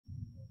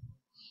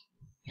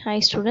Hi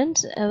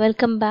students,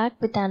 welcome back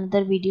with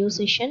another video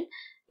session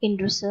in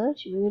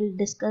research. We will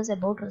discuss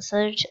about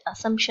research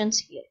assumptions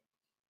here.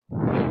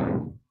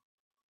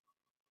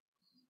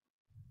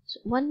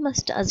 So one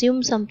must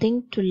assume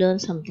something to learn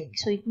something.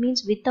 So it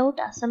means without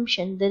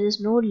assumption there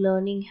is no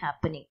learning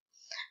happening.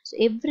 So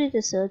every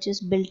research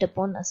is built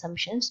upon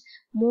assumptions.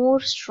 More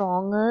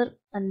stronger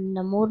and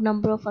more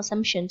number of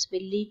assumptions will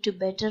lead to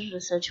better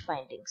research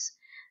findings.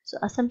 So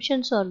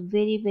assumptions are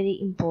very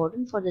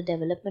important for the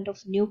development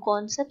of new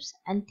concepts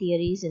and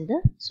theories in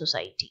the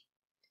society.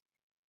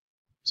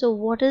 So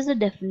what is the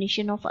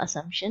definition of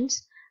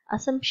assumptions?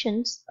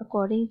 Assumptions,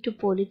 according to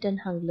Pollitt and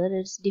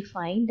Hungler, is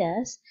defined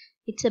as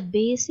it's a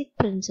basic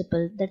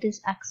principle that is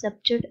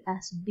accepted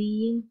as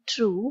being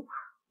true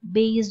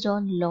based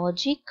on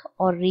logic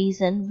or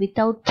reason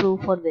without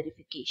proof or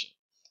verification.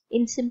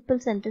 In simple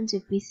sentence,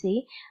 if we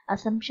say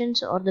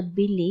assumptions are the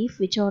belief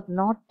which are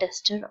not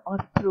tested or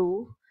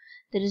proved,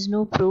 there is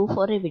no proof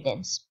or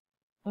evidence.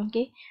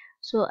 Okay,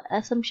 so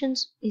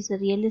assumptions is a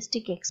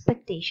realistic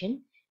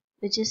expectation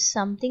which is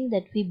something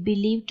that we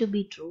believe to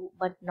be true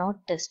but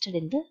not tested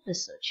in the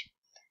research.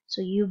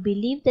 So you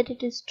believe that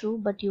it is true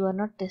but you are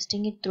not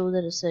testing it through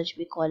the research.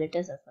 We call it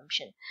as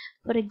assumption.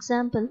 For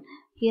example,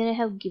 here I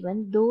have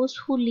given those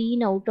who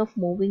lean out of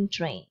moving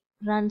train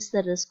runs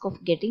the risk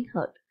of getting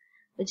hurt,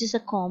 which is a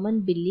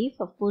common belief.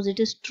 Of course it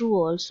is true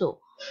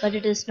also, but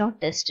it is not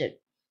tested.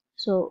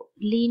 So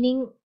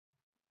leaning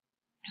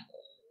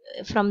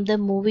from the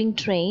moving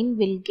train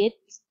will get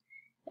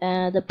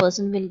the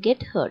person will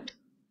get hurt.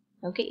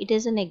 Okay, it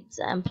is an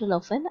example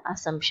of an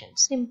assumption,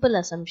 simple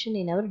assumption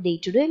in our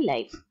day-to-day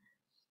life.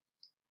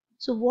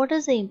 So what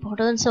is the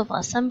importance of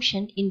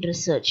assumption in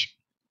research?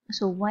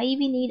 So why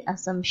we need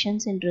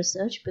assumptions in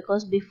research?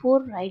 Because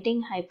before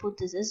writing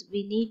hypothesis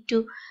we need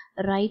to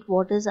write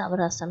what is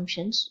our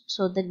assumptions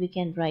so that we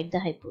can write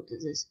the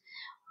hypothesis.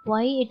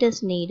 Why it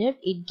is needed?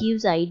 It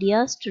gives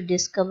ideas to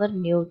discover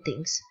new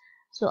things.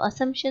 So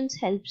assumptions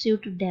helps you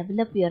to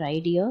develop your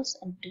ideas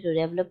and to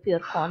develop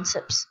your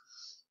concepts.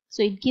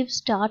 So it gives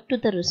start to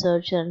the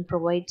researcher and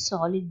provides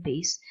solid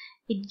base.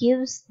 It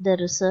gives the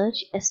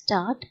research a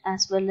start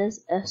as well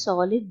as a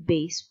solid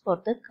base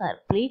for the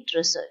complete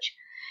research.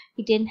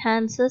 It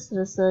enhances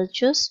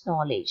researchers'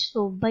 knowledge.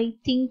 So by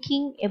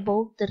thinking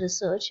about the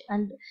research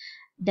and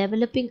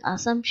developing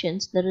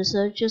assumptions, the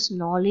researcher's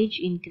knowledge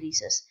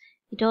increases.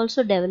 It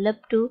also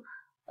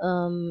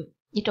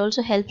it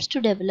also helps to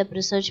develop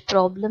research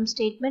problem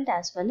statement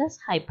as well as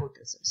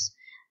hypothesis.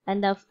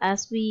 And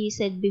as we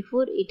said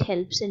before, it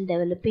helps in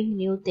developing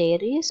new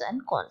theories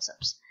and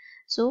concepts.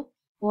 So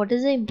what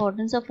is the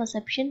importance of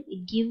assumption?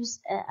 It gives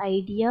an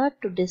idea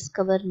to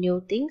discover new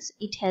things.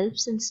 It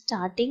helps in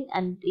starting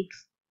and it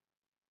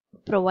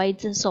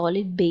provides a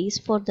solid base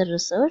for the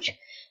research.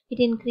 It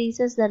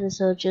increases the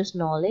researcher's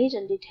knowledge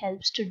and it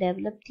helps to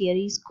develop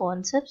theories,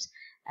 concepts,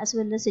 as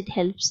well as it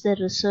helps the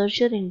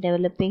researcher in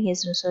developing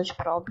his research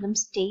problem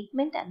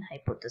statement and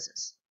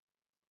hypothesis.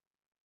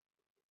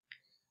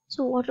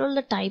 So what are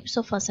the types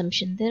of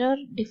assumption? There are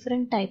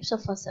different types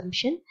of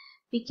assumption.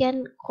 We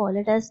can call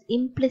it as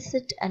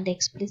implicit and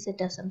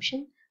explicit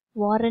assumption,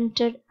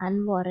 warranted,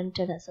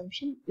 unwarranted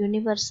assumption,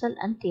 universal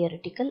and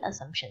theoretical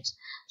assumptions.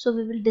 So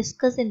we will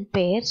discuss in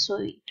pairs so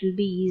it will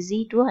be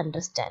easy to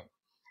understand.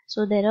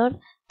 So there are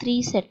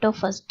three set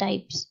of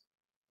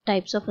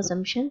types of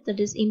assumptions, that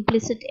is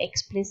implicit,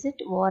 explicit,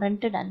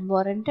 warranted,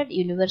 unwarranted,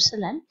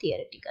 universal and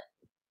theoretical.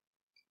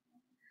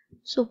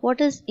 So what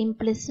is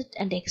implicit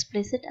and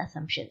explicit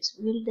assumptions?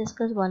 We will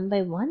discuss one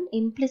by one.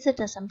 Implicit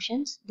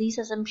assumptions, these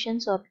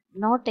assumptions are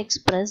not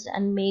expressed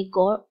and may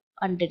go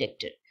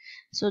undetected.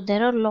 So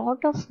there are a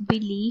lot of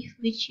belief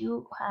which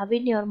you have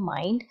in your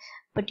mind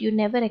but you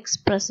never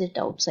express it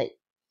outside.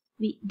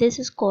 This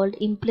is called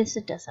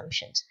implicit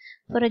assumptions.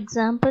 For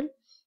example,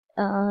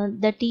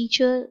 the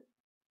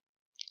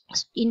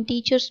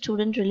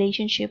teacher-student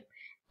relationship,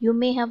 you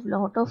may have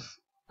lot of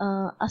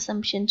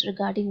assumptions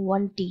regarding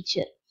one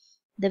teacher,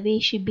 the way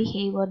she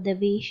behave or the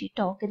way she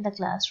talk in the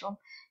classroom.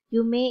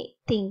 You may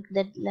think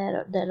that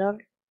there are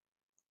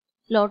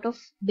lot of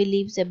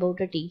beliefs about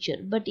a teacher,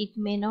 but it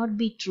may not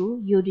be true.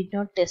 You did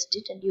not test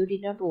it and you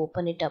did not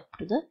open it up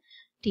to the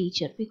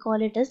teacher. We call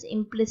it as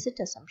implicit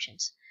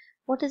assumptions.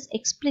 What is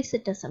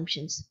explicit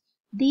assumptions?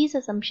 These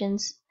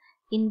assumptions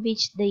in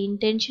which the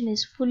intention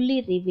is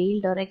fully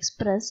revealed or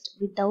expressed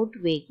without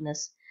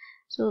vagueness.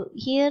 So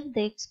here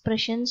the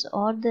expressions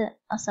or the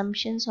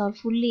assumptions are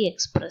fully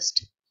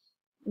expressed.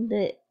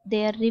 They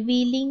are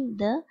revealing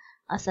the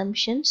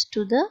assumptions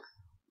to the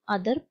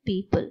other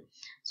people.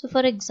 So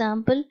for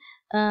example,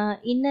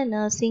 in a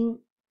nursing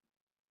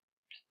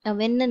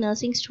when a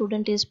nursing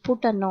student is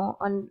put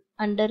under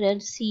a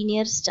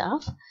senior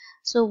staff,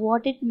 so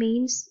what it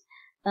means,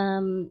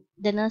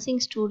 the nursing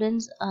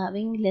students are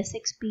having less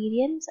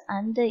experience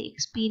and the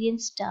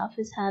experienced staff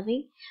is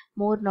having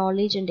more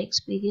knowledge and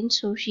experience,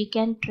 so she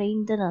can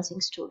train the nursing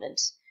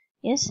students.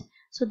 Yes,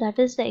 so that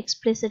is the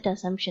explicit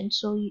assumption.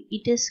 So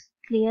it is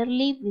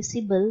clearly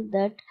visible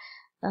that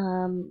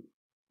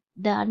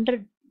the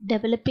under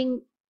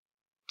developing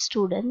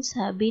students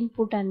have been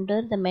put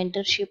under the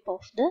mentorship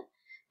of the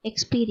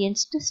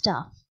experienced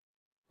staff.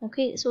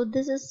 Okay, so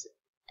this is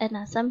an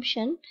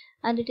assumption,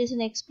 and it is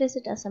an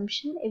explicit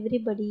assumption.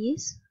 Everybody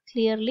is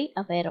clearly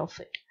aware of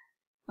it.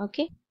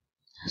 Okay,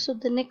 so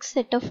the next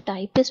set of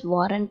type is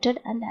warranted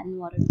and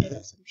unwarranted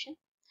assumption.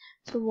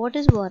 So what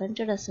is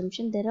warranted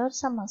assumption? There are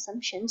some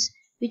assumptions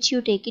which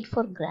you take it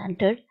for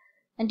granted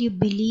and you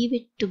believe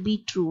it to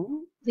be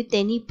true with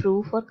any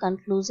proof or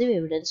conclusive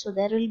evidence. So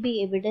there will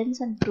be evidence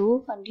and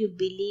proof and you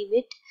believe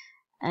it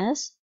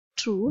as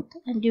truth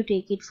and you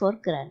take it for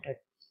granted.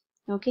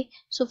 Okay,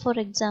 so for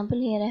example,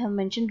 here I have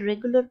mentioned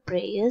regular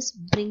prayers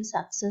bring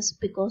success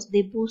because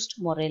they boost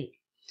morale.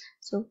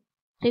 So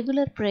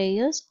regular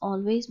prayers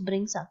always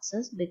bring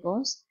success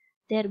because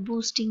they are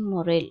boosting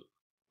morale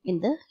in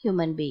the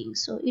human being.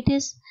 So it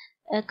is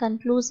a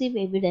conclusive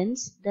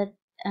evidence that,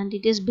 and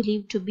it is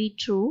believed to be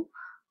true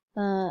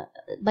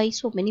by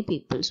so many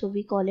people. So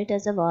we call it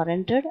as a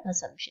warranted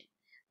assumption.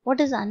 What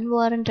is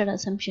unwarranted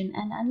assumption?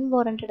 An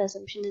unwarranted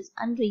assumption is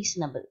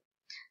unreasonable.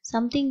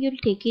 Something you'll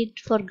take it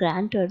for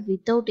granted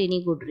without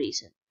any good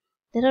reason.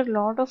 There are a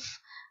lot of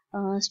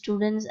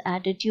students'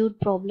 attitude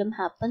problem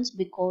happens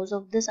because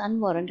of this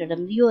unwarranted.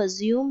 You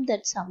assume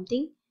that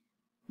something,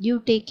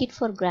 you take it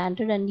for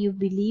granted and you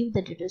believe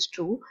that it is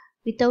true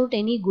without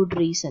any good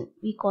reason.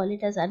 We call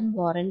it as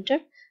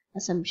unwarranted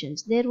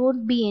assumptions. There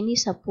won't be any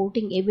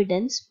supporting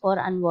evidence for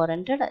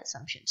unwarranted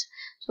assumptions.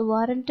 So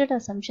warranted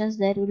assumptions,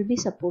 there will be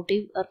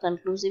supportive or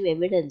conclusive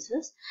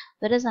evidences,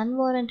 whereas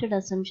unwarranted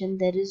assumption,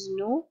 there is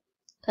no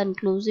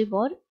conclusive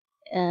or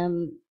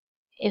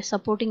a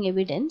supporting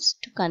evidence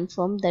to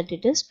confirm that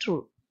it is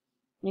true.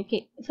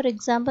 Okay, for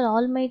example,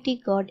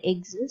 Almighty God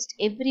exists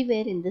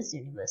everywhere in this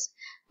universe.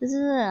 This is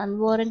an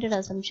unwarranted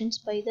assumptions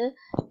by the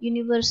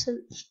universal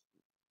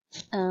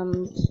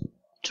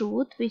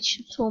truth,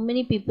 which so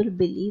many people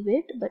believe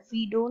it, but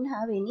we don't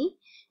have any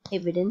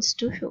evidence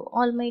to show.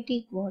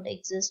 Almighty God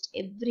exists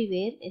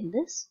everywhere in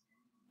this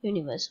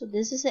universe. So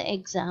this is an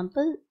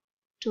example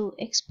to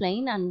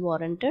explain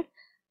unwarranted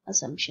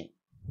assumption.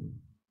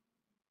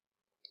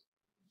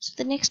 So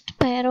the next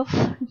pair of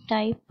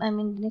the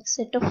next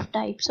set of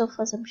types of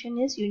assumption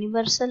is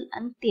universal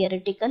and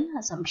theoretical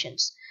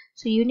assumptions.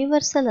 So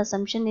universal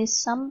assumption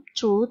is some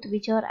truth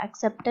which are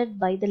accepted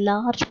by the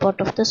large part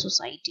of the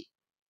society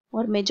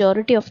or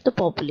majority of the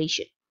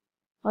population,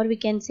 or we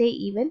can say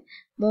even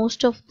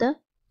most of the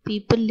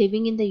people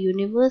living in the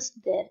universe,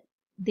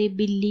 they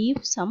believe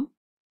some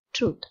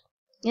truth.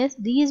 Yes,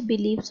 these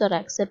beliefs are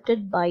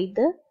accepted by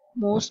the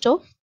most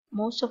of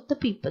the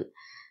people.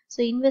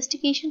 So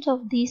investigations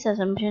of these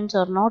assumptions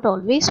are not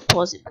always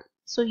possible.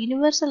 So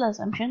universal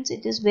assumptions,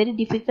 it is very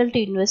difficult to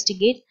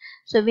investigate.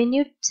 So when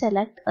you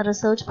select a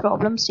research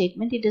problem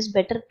statement, it is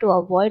better to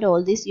avoid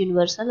all these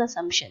universal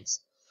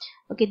assumptions.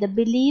 Okay, the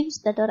beliefs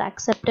that are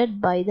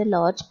accepted by the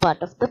large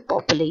part of the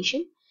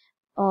population,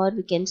 or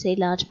we can say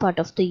large part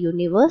of the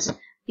universe,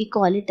 we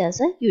call it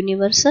as a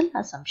universal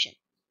assumption.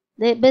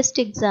 The best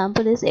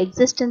example is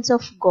existence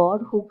of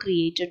God who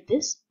created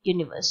this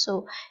universe.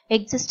 So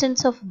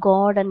existence of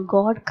God and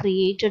God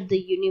created the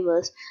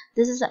universe.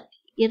 This is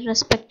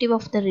irrespective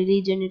of the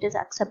religion, it is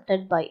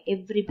accepted by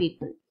every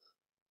people.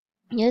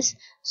 Yes,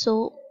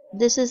 so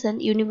this is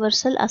an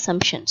universal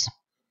assumptions.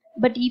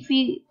 But if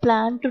we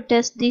plan to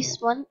test this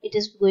one, it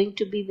is going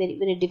to be very,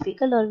 very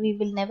difficult, or we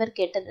will never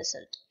get a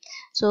result.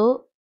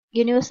 So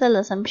universal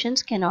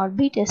assumptions cannot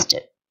be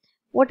tested.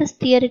 What is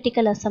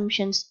theoretical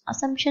assumptions?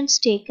 Assumptions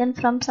taken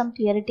from some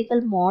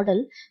theoretical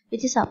model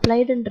which is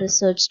applied in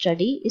research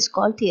study is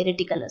called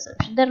theoretical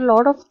assumption. There are a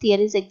lot of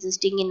theories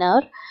existing in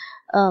our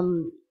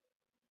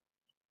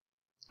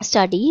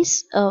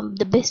studies.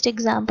 The best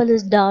example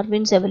is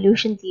Darwin's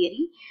evolution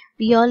theory.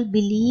 We all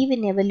believe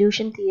in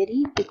evolution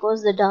theory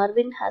because the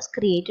Darwin has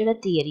created a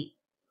theory.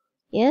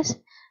 Yes,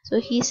 so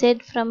he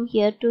said from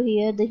here to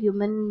here the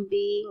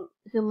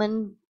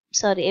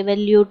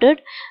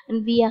evoluted,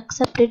 and we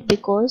accept it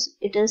because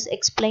it is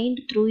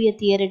explained through a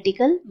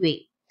theoretical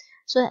way.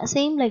 So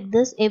same like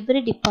this,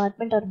 every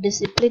department or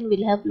discipline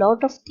will have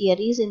lot of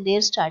theories in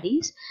their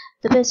studies.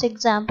 The best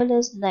example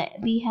is that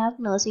we have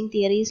nursing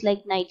theories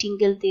like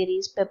Nightingale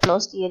theories,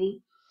 Peplo's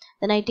theory.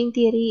 The Nightingale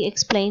theory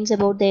explains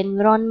about the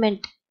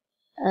environment,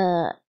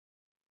 the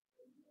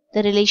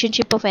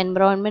relationship of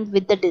environment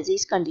with the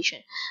disease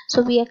condition.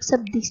 So we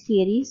accept these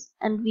theories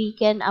and we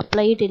can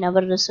apply it in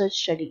our research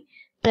study.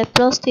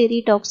 Peplo's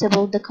theory talks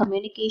about the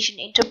communication,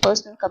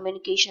 interpersonal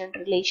communication and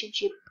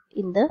relationship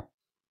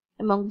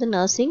among the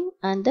nursing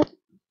and the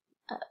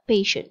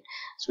patient.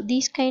 So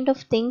these kind of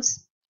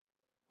things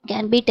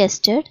can be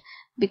tested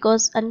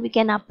and we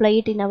can apply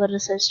it in our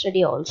research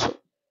study also.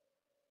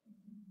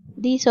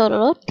 These are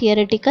our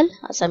theoretical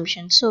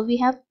assumptions. So we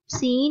have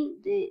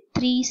seen the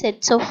three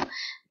sets of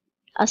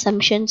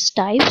assumptions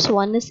types.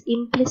 One is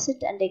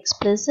implicit and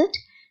explicit,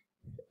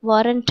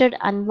 warranted,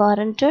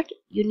 unwarranted,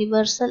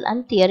 universal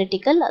and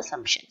theoretical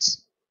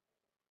assumptions.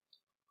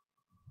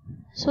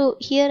 So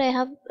here I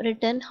have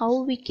written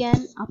how we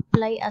can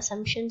apply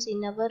assumptions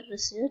in our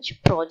research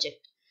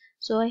project.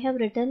 So I have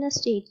written a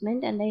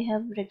statement and I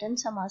have written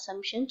some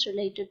assumptions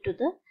related to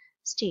the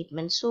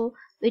statement. So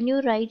when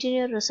you write in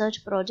your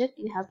research project,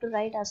 you have to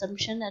write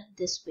assumption at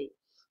this way.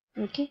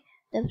 Okay.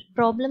 The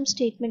problem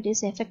statement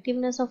is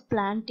effectiveness of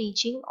plan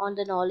teaching on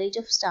the knowledge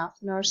of staff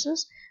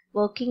nurses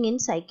working in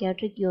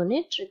psychiatric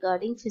unit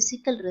regarding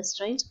physical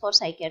restraints for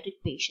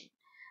psychiatric patients.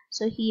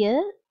 So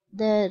here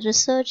the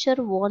researcher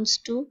wants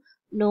to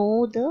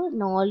know the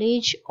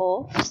knowledge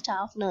of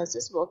staff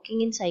nurses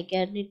working in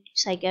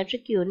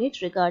psychiatric unit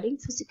regarding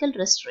physical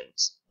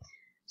restraints.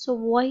 So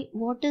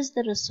what is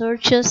the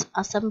researcher's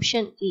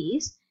assumption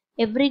is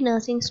every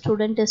nursing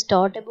student is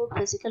taught about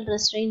physical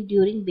restraint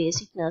during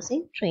basic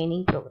nursing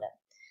training program.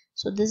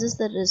 So this is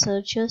the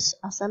researcher's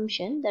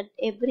assumption that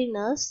every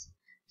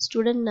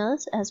student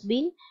nurse has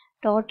been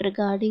taught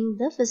regarding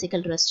the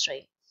physical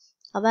restraint.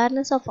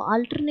 Awareness of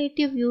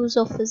alternative use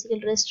of physical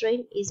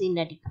restraint is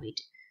inadequate.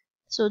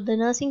 So the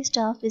nursing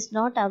staff is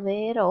not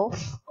aware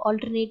of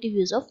alternative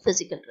use of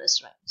physical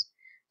restraints.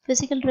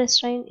 Physical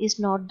restraint is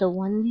not the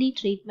only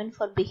treatment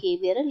for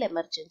behavioral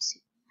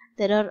emergency.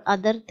 There are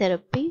other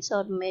therapies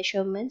or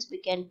measurements we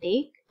can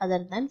take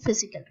other than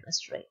physical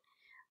restraint.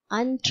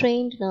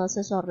 Untrained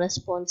nurses are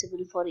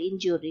responsible for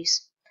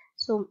injuries.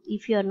 So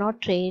if you are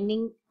not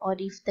training or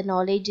if the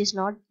knowledge is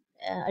not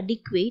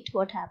adequate,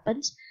 what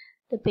happens?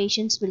 The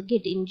patients will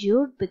get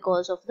injured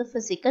because of the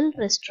physical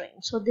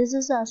restraint. So this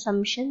is the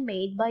assumption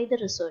made by the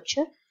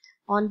researcher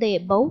on the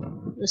above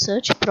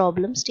research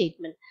problem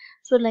statement.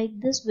 So like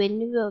this,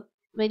 when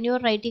you are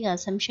writing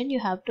assumption, you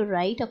have to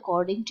write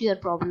according to your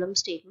problem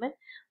statement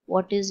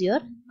what is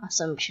your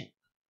assumption.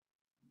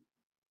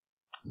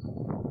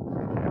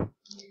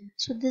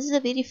 So this is a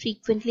very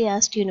frequently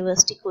asked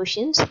university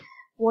questions.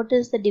 What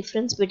is the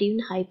difference between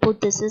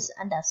hypothesis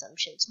and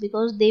assumptions?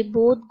 Because they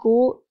both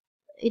go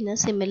in a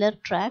similar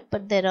track,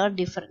 but there are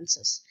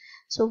differences.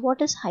 So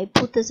what is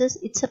hypothesis?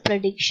 It's a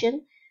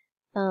prediction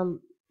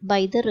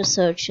by the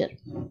researcher.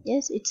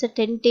 Yes, it's a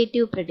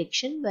tentative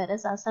prediction,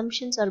 whereas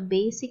assumptions are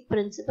basic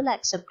principle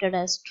accepted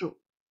as true.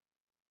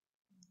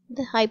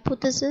 The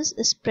hypothesis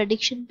is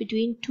prediction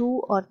between 2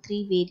 or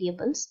 3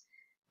 variables,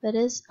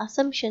 whereas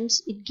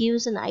assumptions, it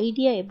gives an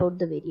idea about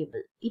the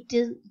variable.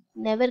 It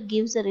never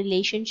gives a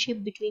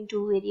relationship between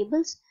 2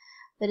 variables,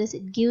 whereas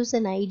it gives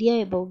an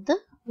idea about the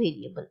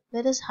variable.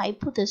 Whereas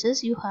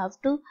hypothesis, you have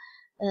to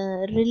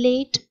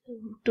relate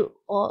to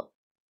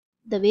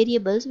the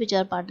variables which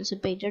are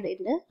participated in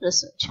the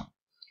research.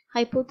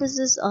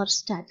 Hypotheses are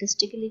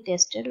statistically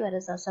tested,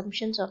 whereas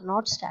assumptions are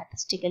not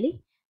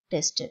statistically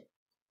tested.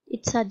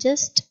 It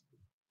suggests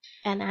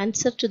an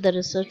answer to the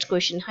research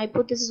question.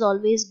 Hypothesis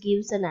always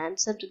gives an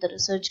answer to the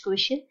research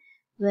question,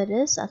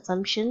 whereas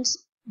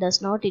assumptions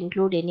does not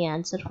include any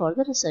answer for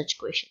the research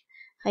question.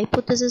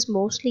 Hypothesis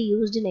mostly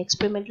used in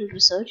experimental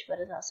research,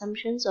 whereas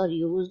assumptions are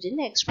used in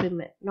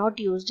not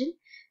used in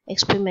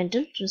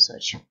experimental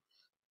research.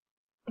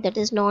 That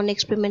is,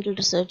 non-experimental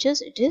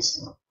researchers it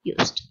is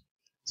used.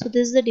 So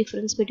this is the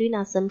difference between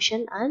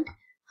assumption and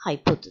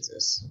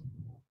hypothesis.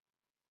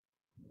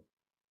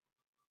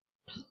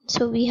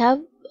 So we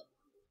have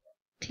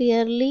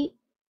clearly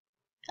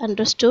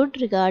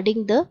understood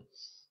regarding the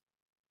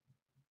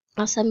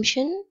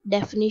assumption,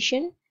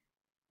 definition,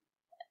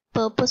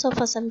 purpose of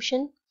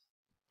assumption,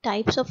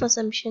 types of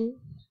assumption,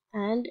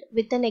 and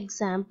with an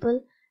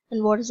example,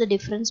 and what is the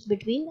difference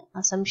between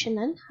assumption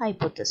and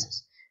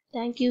hypothesis.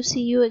 Thank you.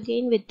 See you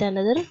again with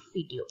another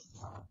video.